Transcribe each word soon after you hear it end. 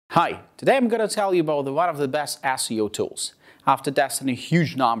Hi, today I'm going to tell you about one of the best SEO tools. After testing a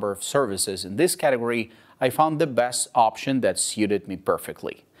huge number of services in this category, I found the best option that suited me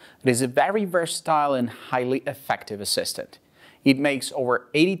perfectly. It is a very versatile and highly effective assistant. It makes over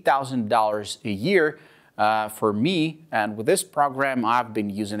 $80,000 a year for me, and with this program I've been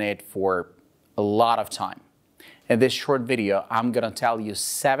using it for a lot of time. In this short video, I'm going to tell you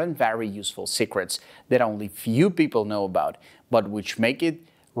 7 very useful secrets that only few people know about, but which make it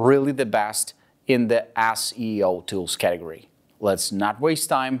really the best in the SEO tools category. Let's not waste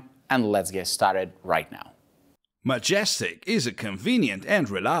time and let's get started right now. Majestic is a convenient and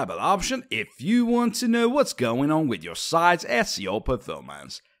reliable option if you want to know what's going on with your site's SEO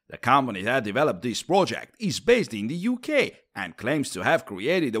performance. The company that developed this project is based in the UK and claims to have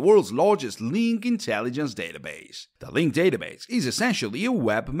created the world's largest link intelligence database. The link database is essentially a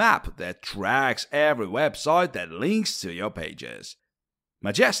web map that tracks every website that links to your pages.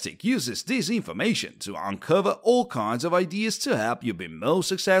 Majestic uses this information to uncover all kinds of ideas to help you be most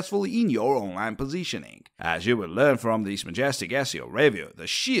successful in your online positioning. As you will learn from this Majestic SEO review, the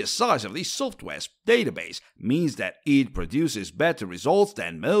sheer size of this software's database means that it produces better results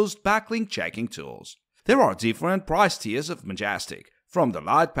than most backlink checking tools. There are different price tiers of Majestic, from the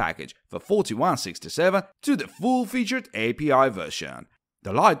Lite package for $41.67 to the full-featured API version.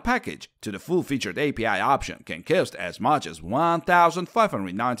 The Lite package to the full-featured API option can cost as much as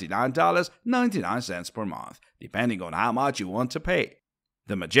 $1,599.99 per month, depending on how much you want to pay.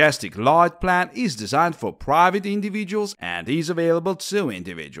 The Majestic Lite plan is designed for private individuals and is available to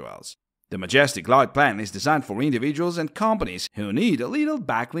individuals. The Majestic Lite plan is designed for individuals and companies who need a little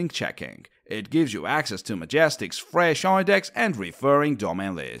backlink checking. It gives you access to Majestic's fresh index and referring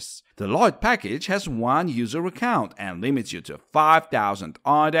domain lists. The Lite package has one user account and limits you to 5,000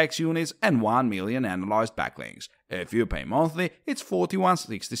 index units and 1 million analyzed backlinks. If you pay monthly, it's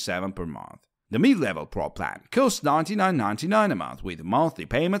 $41.67 per month. The mid-level Pro plan costs $99.99 a month with monthly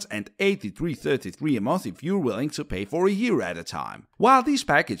payments and $83.33 a month if you're willing to pay for a year at a time. While this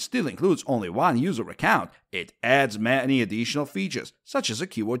package still includes only one user account, it adds many additional features, such as a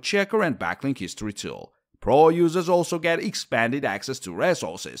keyword checker and backlink history tool. Pro users also get expanded access to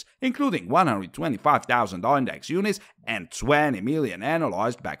resources, including 125,000 index units and 20 million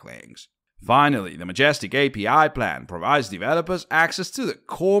analyzed backlinks. Finally, the Majestic API plan provides developers access to the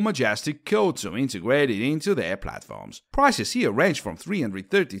core Majestic code to integrate it into their platforms. Prices here range from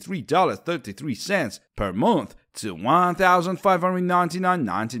 $333.33 per month to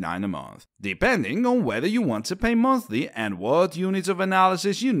 $1,599.99 a month, depending on whether you want to pay monthly and what units of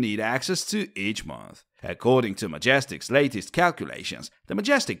analysis you need access to each month. According to Majestic's latest calculations, the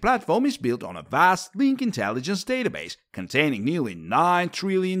Majestic platform is built on a vast link intelligence database containing nearly 9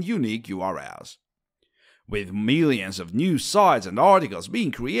 trillion unique URLs. With millions of new sites and articles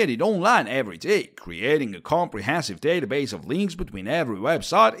being created online every day, creating a comprehensive database of links between every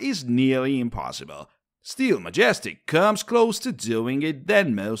website is nearly impossible. Still, Majestic comes close to doing it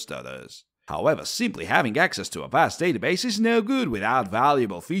than most others. However, simply having access to a vast database is no good without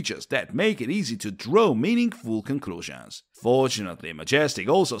valuable features that make it easy to draw meaningful conclusions. Fortunately, Majestic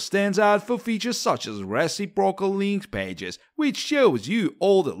also stands out for features such as reciprocal link pages, which shows you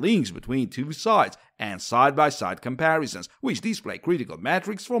all the links between two sites, and side-by-side comparisons, which display critical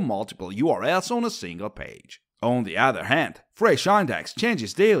metrics from multiple URLs on a single page. On the other hand, Fresh Index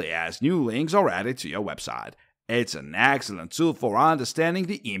changes daily as new links are added to your website. It's an excellent tool for understanding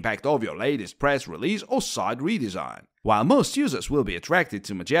the impact of your latest press release or site redesign. While most users will be attracted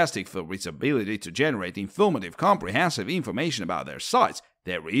to Majestic for its ability to generate informative, comprehensive information about their sites,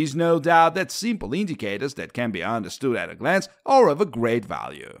 there is no doubt that simple indicators that can be understood at a glance are of a great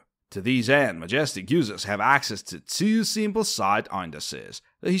value. To this end, Majestic users have access to 2 simple site indices,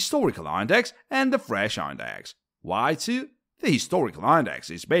 the Historical Index and the Fresh Index. Why 2? The Historical Index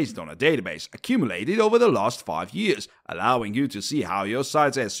is based on a database accumulated over the last 5 years, allowing you to see how your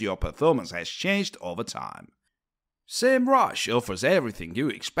site's SEO performance has changed over time. SEMrush offers everything you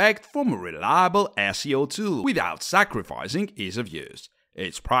expect from a reliable SEO tool without sacrificing ease of use.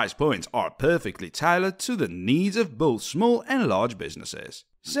 Its price points are perfectly tailored to the needs of both small and large businesses.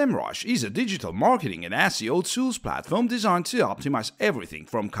 SEMrush is a digital marketing and SEO tools platform designed to optimize everything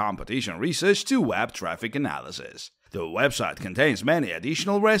from competition research to web traffic analysis. The website contains many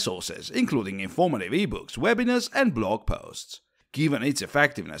additional resources, including informative ebooks, webinars, and blog posts. Given its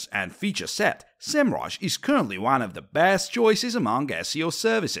effectiveness and feature set, SEMrush is currently one of the best choices among SEO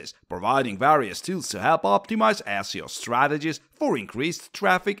services, providing various tools to help optimize SEO strategies for increased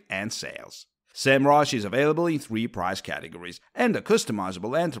traffic and sales. SEMrush is available in 3 price categories, and a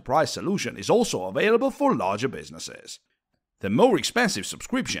customizable enterprise solution is also available for larger businesses. The more expensive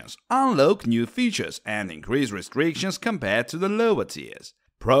subscriptions unlock new features and increase restrictions compared to the lower tiers.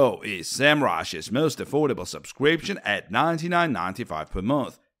 Pro is SEMrush's most affordable subscription at $99.95 per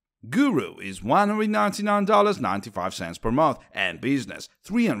month. Guru is $199.95 per month, and Business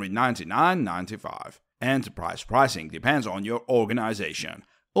 $399.95. Enterprise pricing depends on your organization.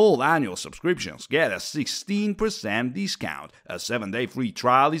 All annual subscriptions get a 16% discount. A 7-day free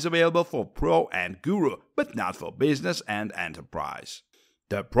trial is available for Pro and Guru, but not for Business and Enterprise.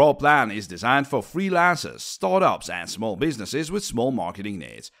 The Pro plan is designed for freelancers, startups, and small businesses with small marketing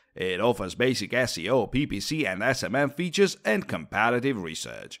needs. It offers basic SEO, PPC, and SMM features and competitive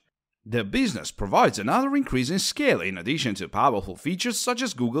research. The Business provides another increase in scale in addition to powerful features such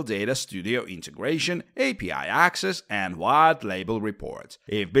as Google Data Studio integration, API access, and white label reports.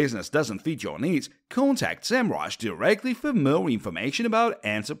 If Business doesn't fit your needs, contact SEMrush directly for more information about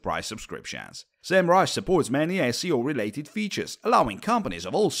enterprise subscriptions. SEMrush supports many SEO-related features, allowing companies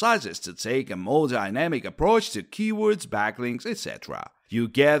of all sizes to take a more dynamic approach to keywords, backlinks, etc. You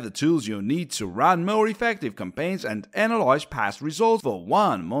get the tools you need to run more effective campaigns and analyze past results for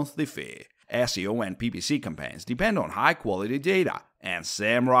one monthly fee. SEO and PPC campaigns depend on high-quality data, and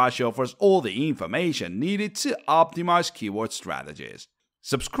SEMrush offers all the information needed to optimize keyword strategies.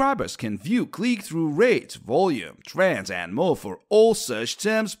 Subscribers can view click-through rates, volume, trends, and more for all search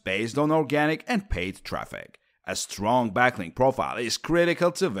terms based on organic and paid traffic. A strong backlink profile is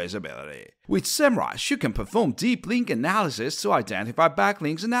critical to visibility. With SEMrush, you can perform deep link analysis to identify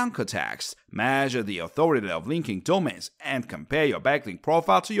backlinks and anchor text, measure the authority of linking domains, and compare your backlink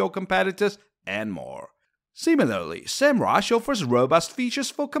profile to your competitors, and more. Similarly, SEMrush offers robust features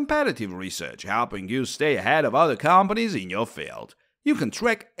for competitive research, helping you stay ahead of other companies in your field. You can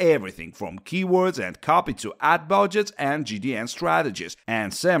track everything from keywords and copy to ad budgets and GDN strategies,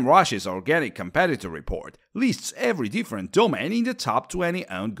 and SEMrush's Organic Competitor Report lists every different domain in the top 20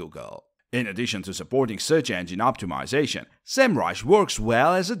 on Google. In addition to supporting search engine optimization, SEMrush works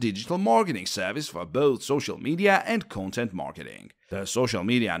well as a digital marketing service for both social media and content marketing. The social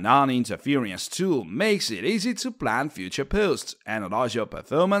media non-interference tool makes it easy to plan future posts, analyze your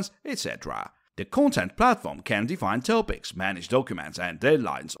performance, etc. The content platform can define topics, manage documents and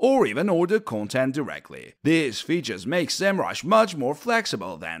deadlines, or even order content directly. These features make SEMrush much more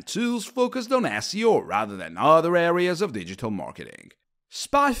flexible than tools focused on SEO rather than other areas of digital marketing.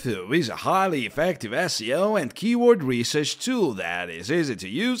 SpyFu is a highly effective SEO and keyword research tool that is easy to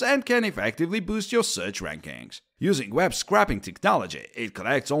use and can effectively boost your search rankings. Using web scraping technology, it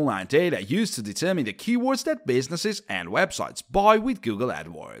collects online data used to determine the keywords that businesses and websites buy with Google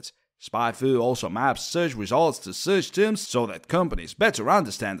AdWords. SpyFu also maps search results to search terms so that companies better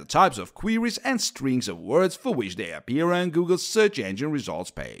understand the types of queries and strings of words for which they appear on Google's search engine results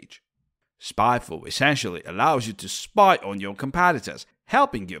page. SpyFu essentially allows you to spy on your competitors,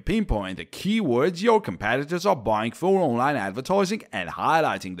 helping you pinpoint the keywords your competitors are buying for online advertising and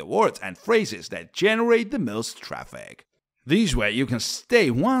highlighting the words and phrases that generate the most traffic. This way you can stay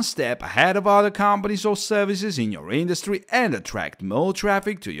one step ahead of other companies or services in your industry and attract more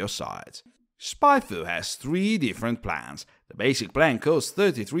traffic to your site. SpyFu has 3 different plans. The basic plan costs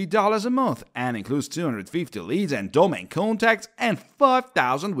 $33 a month and includes 250 leads and domain contacts and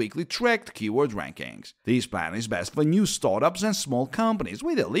 5,000 weekly tracked keyword rankings. This plan is best for new startups and small companies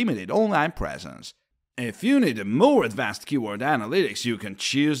with a limited online presence. If you need a more advanced keyword analytics, you can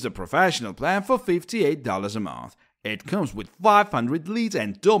choose the professional plan for $58 a month. It comes with 500 leads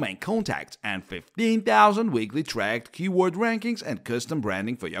and domain contacts and 15,000 weekly tracked keyword rankings and custom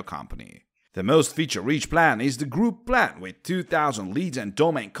branding for your company. The most feature-rich plan is the group plan with 2,000 leads and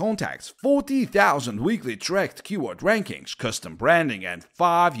domain contacts, 40,000 weekly tracked keyword rankings, custom branding, and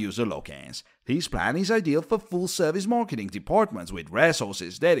 5 user logins. This plan is ideal for full-service marketing departments with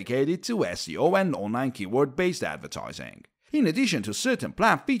resources dedicated to SEO and online keyword-based advertising. In addition to certain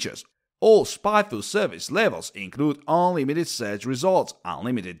plan features, all SpyFu service levels include unlimited search results,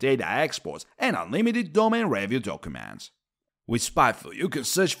 unlimited data exports, and unlimited domain review documents. With SpyFu, you can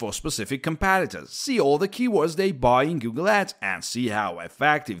search for specific competitors, see all the keywords they buy in Google Ads, and see how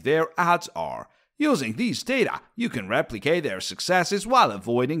effective their ads are. Using these data, you can replicate their successes while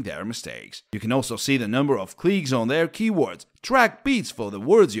avoiding their mistakes. You can also see the number of clicks on their keywords, track bids for the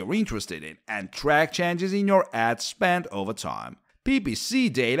words you're interested in, and track changes in your ad spend over time.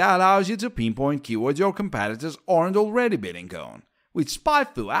 PPC data allows you to pinpoint keywords your competitors aren't already bidding on. With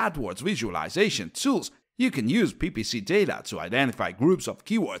SpyFu AdWords visualization tools, you can use PPC data to identify groups of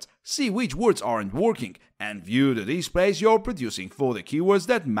keywords, see which words aren't working, and view the displays you're producing for the keywords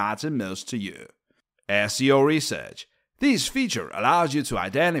that matter most to you. SEO research. This feature allows you to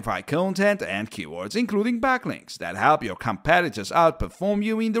identify content and keywords, including backlinks, that help your competitors outperform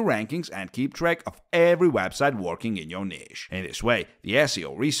you in the rankings and keep track of every website working in your niche. In this way, the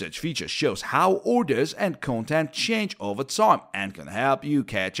SEO research feature shows how orders and content change over time and can help you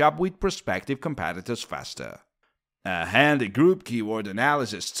catch up with prospective competitors faster. A handy group keyword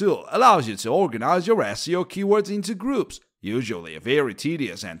analysis tool allows you to organize your SEO keywords into groups, usually a very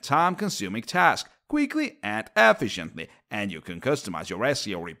tedious and time-consuming task, quickly and efficiently, and you can customize your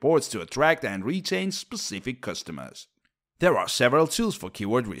SEO reports to attract and retain specific customers. There are several tools for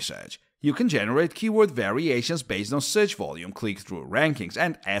keyword research. You can generate keyword variations based on search volume, click-through rankings,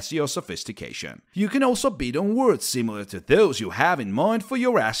 and SEO sophistication. You can also bid on words similar to those you have in mind for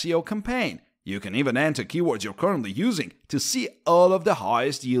your SEO campaign. You can even enter keywords you're currently using to see all of the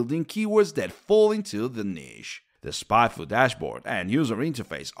highest yielding keywords that fall into the niche. The SpyFu dashboard and user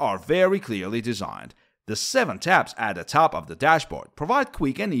interface are very clearly designed. The 7 tabs at the top of the dashboard provide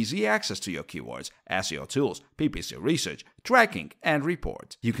quick and easy access to your keywords, SEO tools, PPC research, tracking, and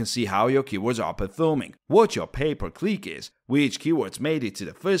report. You can see how your keywords are performing, what your pay-per-click is, which keywords made it to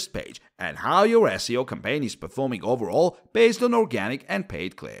the first page, and how your SEO campaign is performing overall based on organic and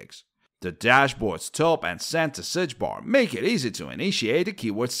paid clicks. The dashboard's top and center search bar make it easy to initiate a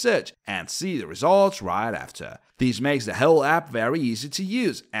keyword search and see the results right after. This makes the whole app very easy to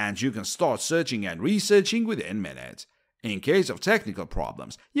use, and you can start searching and researching within minutes. In case of technical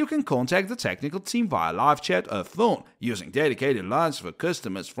problems, you can contact the technical team via live chat or phone using dedicated lines for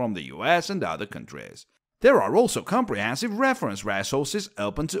customers from the US and other countries. There are also comprehensive reference resources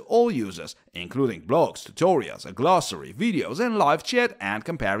open to all users, including blogs, tutorials, a glossary, videos, and live chat and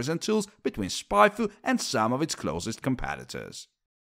comparison tools between SpyFu and some of its closest competitors.